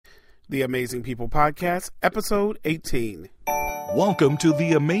The Amazing People Podcast, Episode 18. Welcome to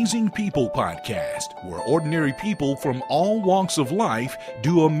the Amazing People Podcast, where ordinary people from all walks of life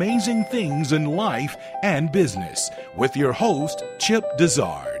do amazing things in life and business, with your host, Chip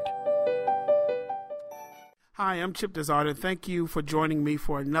Dizard. Hi, I'm Chip Dizard, and thank you for joining me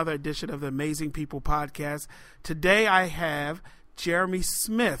for another edition of the Amazing People Podcast. Today I have Jeremy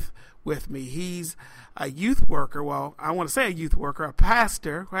Smith with me. He's a youth worker. Well, I want to say a youth worker, a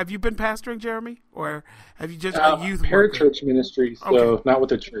pastor. Have you been pastoring, Jeremy? Or have you just a youth worker? Parachurch ministry, so okay. Not with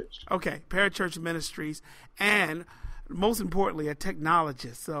the church. Okay, Parachurch Ministries, and most importantly, a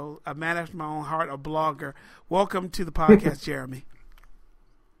technologist. So a man after my own heart, a blogger. Welcome to the podcast, Jeremy.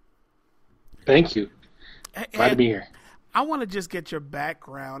 Thank you. Glad to be here. I want to just get your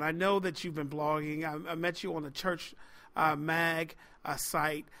background. I know that you've been blogging. I met you on the Church Mag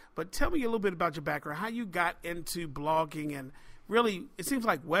site, but tell me a little bit about your background, how you got into blogging, and really, it seems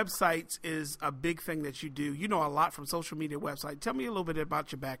like websites is a big thing that you do. You know a lot from social media websites. Tell me a little bit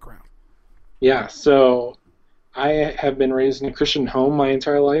about your background. Yeah, so I have been raised in a Christian home my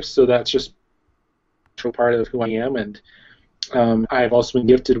entire life, so that's just a part of who I am, and I've also been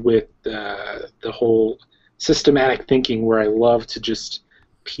gifted with the whole systematic thinking where I love to just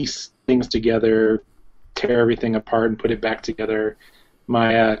piece things together, tear everything apart and put it back together.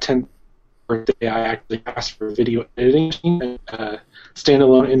 My 10th birthday, I actually asked for video editing,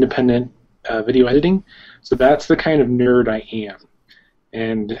 standalone independent video editing. So that's the kind of nerd I am.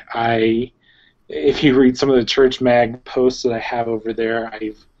 And if you read some of the Church Mag posts that I have over there,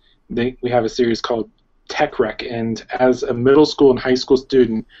 we have a series called Tech Rec, and as a middle school and high school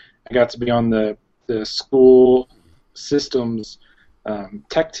student, I got to be on the school systems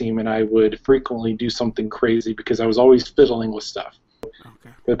tech team, and I would frequently do something crazy because I was always fiddling with stuff. Okay.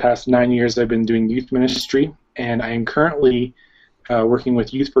 For the past 9 years, I've been doing youth ministry, and I am currently working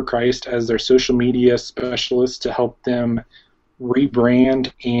with Youth for Christ as their social media specialist to help them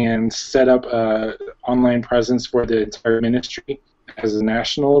rebrand and set up an online presence for the entire ministry as a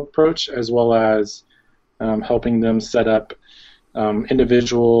national approach, as well as helping them set up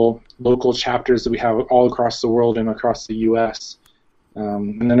individual local chapters that we have all across the world and across the U.S.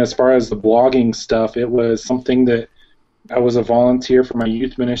 And then as far as the blogging stuff, it was something that I was a volunteer for my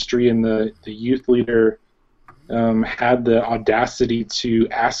youth ministry, and the youth leader had the audacity to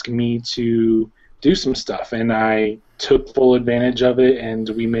ask me to do some stuff, and I took full advantage of it, and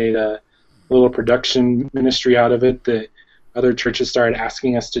we made a little production ministry out of it that other churches started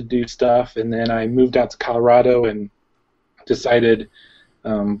asking us to do stuff, and then I moved out to Colorado and decided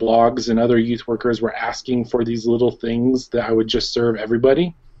blogs and other youth workers were asking for these little things that I would just serve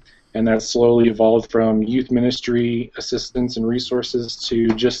everybody, and that slowly evolved from youth ministry assistance and resources to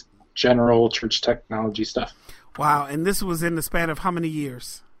just general church technology stuff. Wow, and this was in the span of how many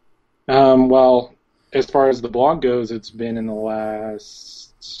years? Well, as far as the blog goes, it's been in the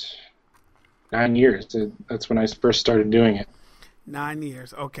last 9 years. That's when I first started doing it. 9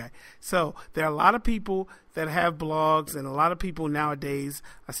 years. Okay. So there are a lot of people that have blogs, and a lot of people nowadays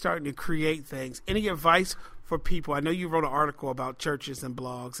are starting to create things. Any advice for people? I know you wrote an article about churches and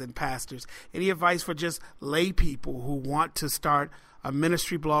blogs and pastors. Any advice for just lay people who want to start a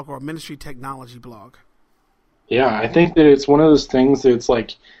ministry blog or a ministry technology blog? Yeah, I think that it's one of those things that it's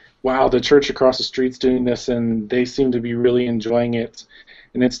like, wow, the church across the street's doing this, and they seem to be really enjoying it.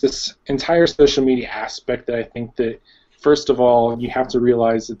 And it's this entire social media aspect that I think that, first of all, you have to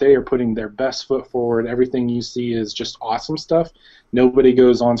realize that they are putting their best foot forward. Everything you see is just awesome stuff. Nobody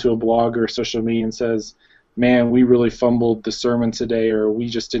goes onto a blog or social media and says, man, we really fumbled the sermon today, or we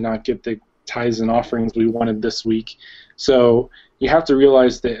just did not get the tithes and offerings we wanted this week. So you have to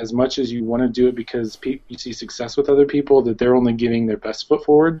realize that as much as you want to do it because you see success with other people, that they're only giving their best foot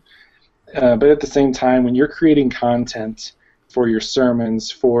forward. But at the same time, when you're creating content for your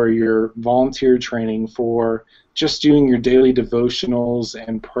sermons, for your volunteer training, for just doing your daily devotionals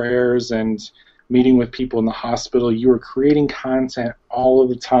and prayers and meeting with people in the hospital, you are creating content all of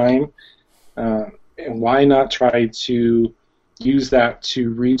the time. And why not try to use that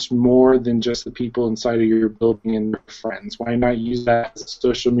to reach more than just the people inside of your building and your friends? Why not use that as a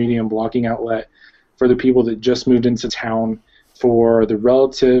social media and blogging outlet for the people that just moved into town, for the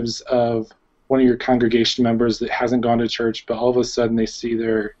relatives of one of your congregation members that hasn't gone to church, but all of a sudden they see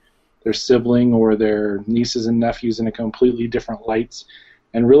their sibling or their nieces and nephews in a completely different light,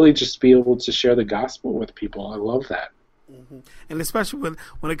 and really just be able to share the gospel with people. I love that. Mm-hmm. And especially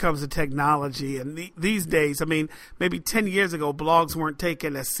when it comes to technology, and these days, I mean, maybe 10 years ago, blogs weren't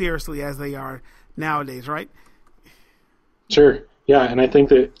taken as seriously as they are nowadays, right? Sure. Yeah, and I think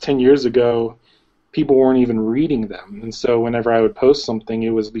that 10 years ago, people weren't even reading them. And so whenever I would post something, it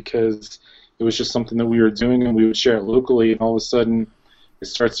was because it was just something that we were doing, and we would share it locally, and all of a sudden it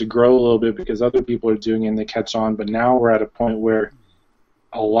starts to grow a little bit because other people are doing it and they catch on. But now we're at a point where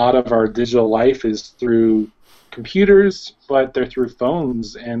a lot of our digital life is through computers, but they're through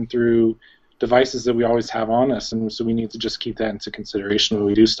phones and through devices that we always have on us, and so we need to just keep that into consideration when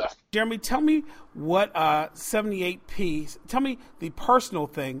we do stuff. Jeremy, tell me what 78p, tell me the personal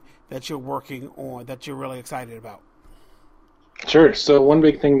thing that you're working on that you're really excited about. Sure. So one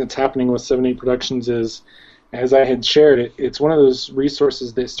big thing that's happening with 78 Productions is, as I had shared, it's one of those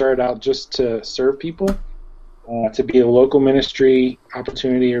resources that started out just to serve people, to be a local ministry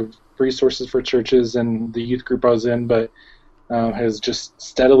opportunity or resources for churches and the youth group I was in, but has just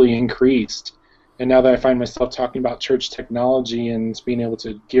steadily increased. And now that I find myself talking about church technology and being able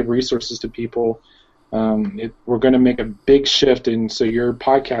to give resources to people, we're going to make a big shift. And so your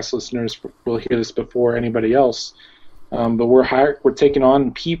podcast listeners will hear this before anybody else. But we're taking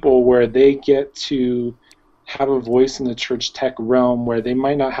on people where they get to have a voice in the church tech realm, where they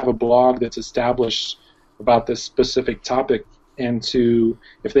might not have a blog that's established about this specific topic, and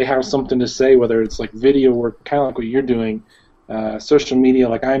if they have something to say, whether it's like video work, kind of like what you're doing, social media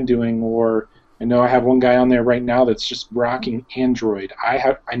like I'm doing, or I know I have one guy on there right now that's just rocking Android.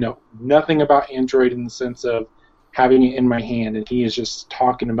 I know nothing about Android in the sense of having it in my hand, and he is just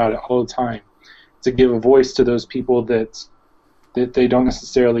talking about it all the time, to give a voice to those people that they don't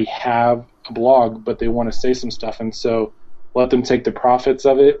necessarily have a blog, but they want to say some stuff. And so let them take the profits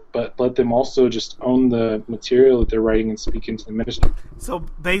of it, but let them also just own the material that they're writing and speak into the ministry. So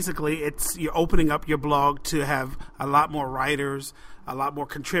basically, you're opening up your blog to have a lot more writers, a lot more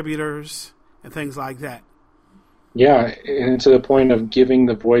contributors, and things like that. Yeah, and to the point of giving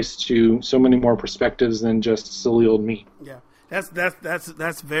the voice to so many more perspectives than just silly old me. Yeah.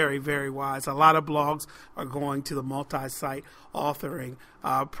 That's very, very wise. A lot of blogs are going to the multi-site authoring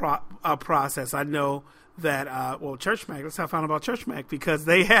process. I know that, ChurchMag, that's how I found about ChurchMag, because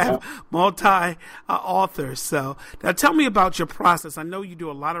they have multi-authors. So now tell me about your process. I know you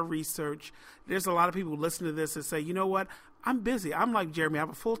do a lot of research. There's a lot of people listen to this and say, you know what, I'm busy. I'm like Jeremy. I have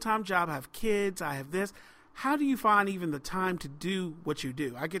a full-time job. I have kids. I have this. How do you find even the time to do what you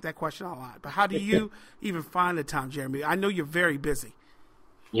do? I get that question a lot, but how do you even find the time, Jeremy? I know you're very busy.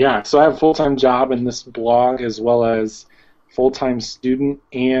 Yeah, so I have a full-time job in this blog, as well as full-time student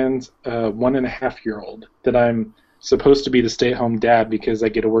and a 1.5-year-old that I'm supposed to be the stay-at-home dad because I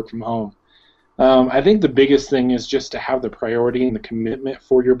get to work from home. I think the biggest thing is just to have the priority and the commitment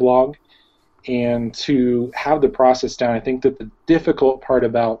for your blog and to have the process down. I think that the difficult part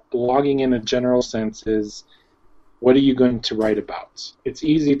about blogging in a general sense is, what are you going to write about? It's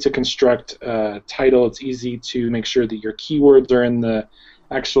easy to construct a title. It's easy to make sure that your keywords are in the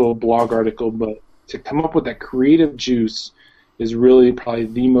actual blog article, but to come up with that creative juice is really probably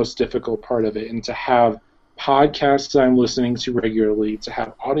the most difficult part of it. And to have podcasts that I'm listening to regularly, to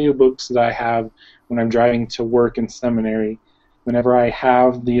have audiobooks that I have when I'm driving to work and seminary, whenever I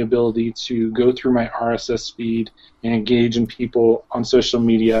have the ability to go through my RSS feed and engage in people on social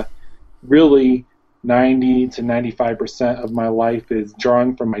media, really 90 to 95% of my life is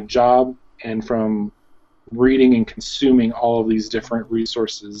drawing from my job and from reading and consuming all of these different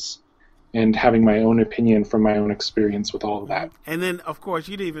resources and having my own opinion from my own experience with all of that. And then, of course,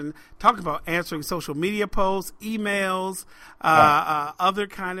 you'd even talk about answering social media posts, emails, other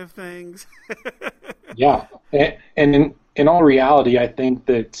kind of things. Yeah. And in all reality, I think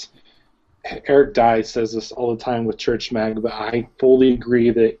that Eric Dye says this all the time with ChurchMag, but I fully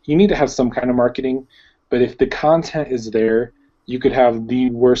agree that you need to have some kind of marketing. But if the content is there, you could have the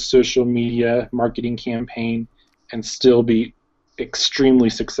worst social media marketing campaign and still be extremely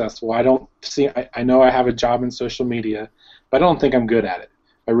successful. I know I have a job in social media, but I don't think I'm good at it.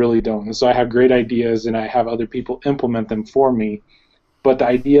 I really don't. And so I have great ideas and I have other people implement them for me. But the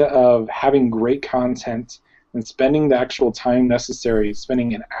idea of having great content and spending the actual time necessary,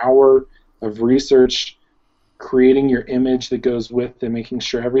 spending an hour of research, creating your image that goes with it, making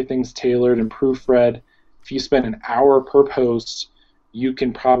sure everything's tailored and proofread. If you spend an hour per post, you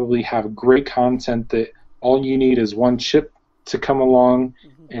can probably have great content that all you need is one chip to come along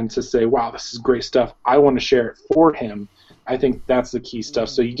and to say, wow, this is great stuff. I want to share it for him. I think that's the key stuff.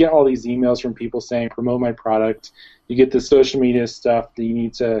 So you get all these emails from people saying, promote my product. You get the social media stuff that you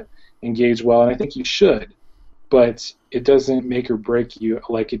need to engage well, and I think you should. But it doesn't make or break you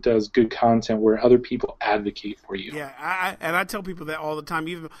like it does good content where other people advocate for you. Yeah, I tell people that all the time,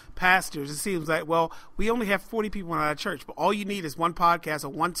 even pastors. It seems like, well, we only have 40 people in our church, but all you need is one podcast or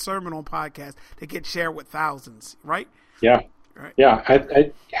one sermon on podcast that gets shared with thousands, right? Yeah. Right. Yeah,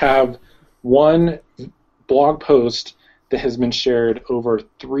 I have one blog post that has been shared over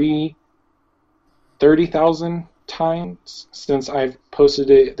 30,000 times since I've posted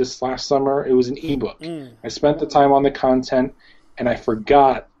it this last summer. It was an ebook. I spent the time on the content, and I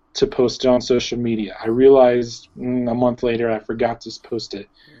forgot to post it on social media. I realized a month later I forgot to post it.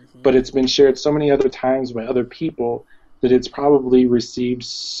 But it's been shared so many other times by other people that it's probably received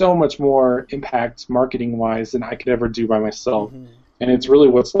so much more impact marketing-wise than I could ever do by myself. And it's really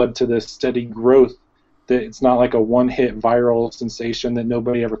what's led to this steady growth, that it's not like a one-hit viral sensation that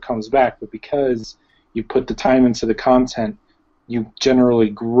nobody ever comes back, but because you put the time into the content, you generally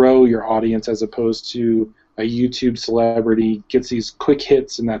grow your audience, as opposed to a YouTube celebrity gets these quick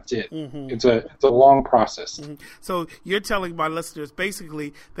hits and that's it. It's a long process. So you're telling my listeners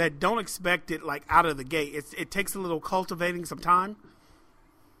basically that don't expect it like out of the gate. It takes a little cultivating, some time.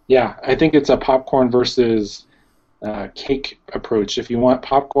 Yeah, I think it's a popcorn versus cake approach. If you want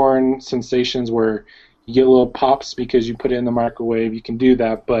popcorn sensations where you get little pops because you put it in the microwave, you can do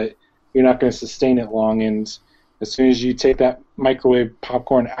that, but you're not going to sustain it long. And as soon as you take that microwave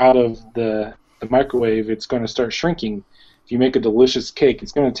popcorn out of the microwave, it's going to start shrinking. If you make a delicious cake,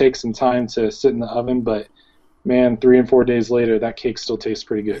 it's going to take some time to sit in the oven, but man, 3 and 4 days later, that cake still tastes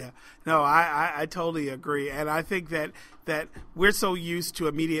pretty good. Yeah. No, I totally agree. And I think that we're so used to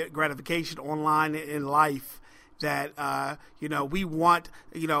immediate gratification online in life that, we want,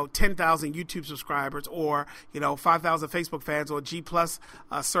 10,000 YouTube subscribers or, 5,000 Facebook fans or G plus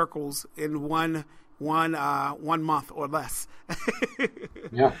circles in one month or less.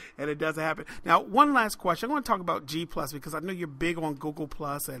 Yeah. And it doesn't happen. Now, one last question. I want to talk about G plus because I know you're big on Google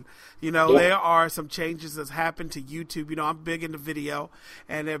plus, and there are some changes that's happened to YouTube. I'm big into video,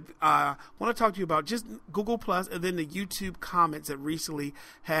 and I want to talk to you about just Google plus and then the YouTube comments that recently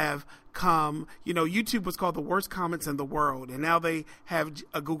have come. YouTube was called the worst comments in the world, and now they have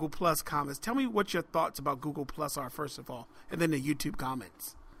a Google plus comments. Tell me what your thoughts about Google plus are, first of all, and then the YouTube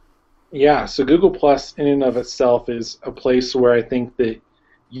comments. Yeah, so Google Plus in and of itself is a place where I think that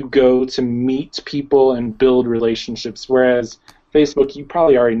you go to meet people and build relationships, whereas Facebook, you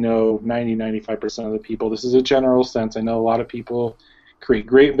probably already know 90-95% of the people. This is a general sense. I know a lot of people create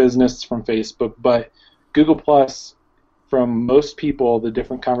great business from Facebook, but Google Plus, from most people, the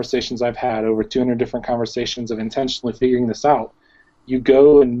different conversations I've had, over 200 different conversations of intentionally figuring this out, you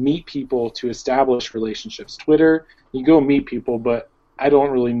go and meet people to establish relationships. Twitter, you go meet people, but I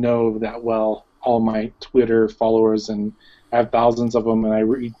don't really know that well all my Twitter followers, and I have thousands of them, and I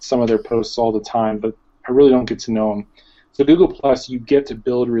read some of their posts all the time, but I really don't get to know them. So Google Plus, you get to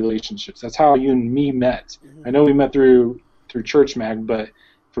build relationships. That's how you and me met. I know we met through Church Mag, but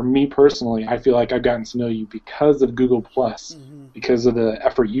for me personally, I feel like I've gotten to know you because of Google Plus, because of the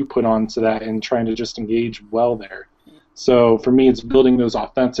effort you put onto that and trying to just engage well there. So for me, it's building those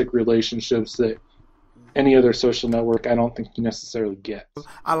authentic relationships that any other social network I don't think you necessarily get.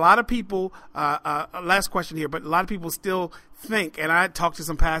 A lot of people, last question here, but a lot of people still think, and I talked to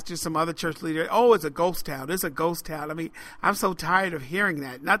some pastors, some other church leaders, it's a ghost town. It's a ghost town. I mean, I'm so tired of hearing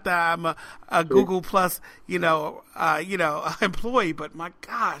that. Not that I'm a Google Plus, employee, but my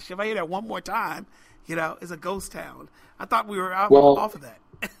gosh, if I hear that one more time, it's a ghost town. I thought we were off of that.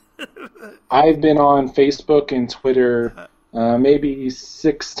 I've been on Facebook and Twitter maybe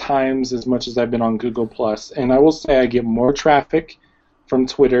 6 times as much as I've been on Google Plus, and I will say I get more traffic from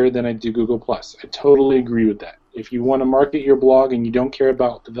Twitter than I do Google Plus. I totally agree with that. If you want to market your blog and you don't care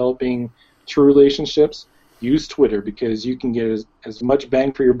about developing true relationships, use Twitter because you can get as much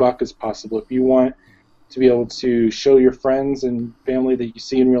bang for your buck as possible. If you want to be able to show your friends and family that you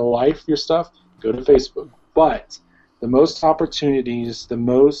see in real life your stuff, go to Facebook. But the most opportunities, the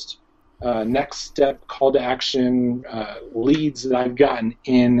most next step call to action leads that I've gotten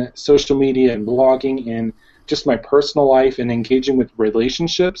in social media and blogging and just my personal life and engaging with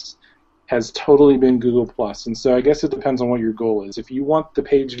relationships has totally been Google Plus. And so I guess it depends on what your goal is. If you want the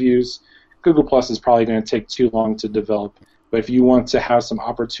page views, Google Plus is probably going to take too long to develop. But if you want to have some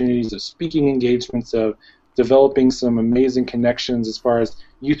opportunities of speaking engagements, of developing some amazing connections as far as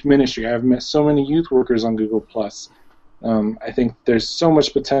youth ministry, I've met so many youth workers on Google Plus. I think there's so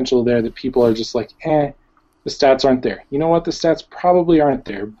much potential there that people are just like, the stats aren't there. You know what? The stats probably aren't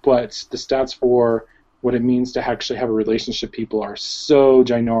there, but the stats for what it means to actually have a relationship people are so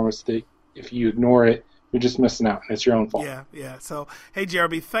ginormous that if you ignore it, you're just missing out, and it's your own fault. Yeah. So, hey,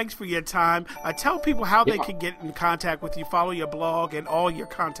 Jeremy, thanks for your time. Tell people how they can get in contact with you, follow your blog, and all your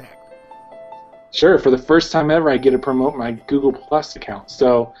contact. Sure. For the first time ever, I get to promote my Google Plus account.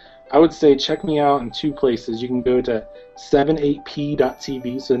 So I would say check me out in 2 places. You can go to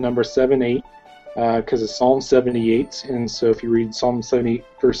 78p.tv, so the number 78, because it's Psalm 78. And so if you read Psalm 78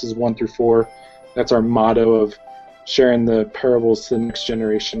 verses 1 through 4, that's our motto of sharing the parables to the next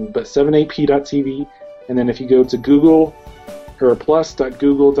generation. But 78p.tv, and then if you go to Google or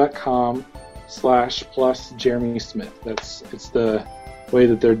plus.google.com/plus Jeremy Smith, it's the way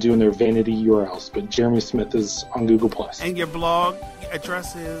that they're doing their vanity URLs. But Jeremy Smith is on Google Plus. And your blog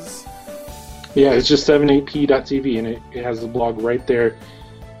address is? Yeah, it's just 78p.tv, and it has the blog right there.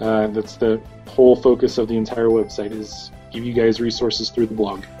 That's the whole focus of the entire website, is give you guys resources through the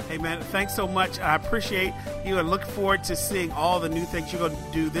blog. Hey, man, thanks so much. I appreciate you and look forward to seeing all the new things you're going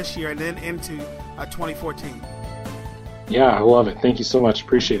to do this year and then into 2014. Yeah, I love it. Thank you so much.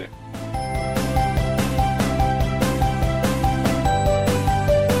 Appreciate it.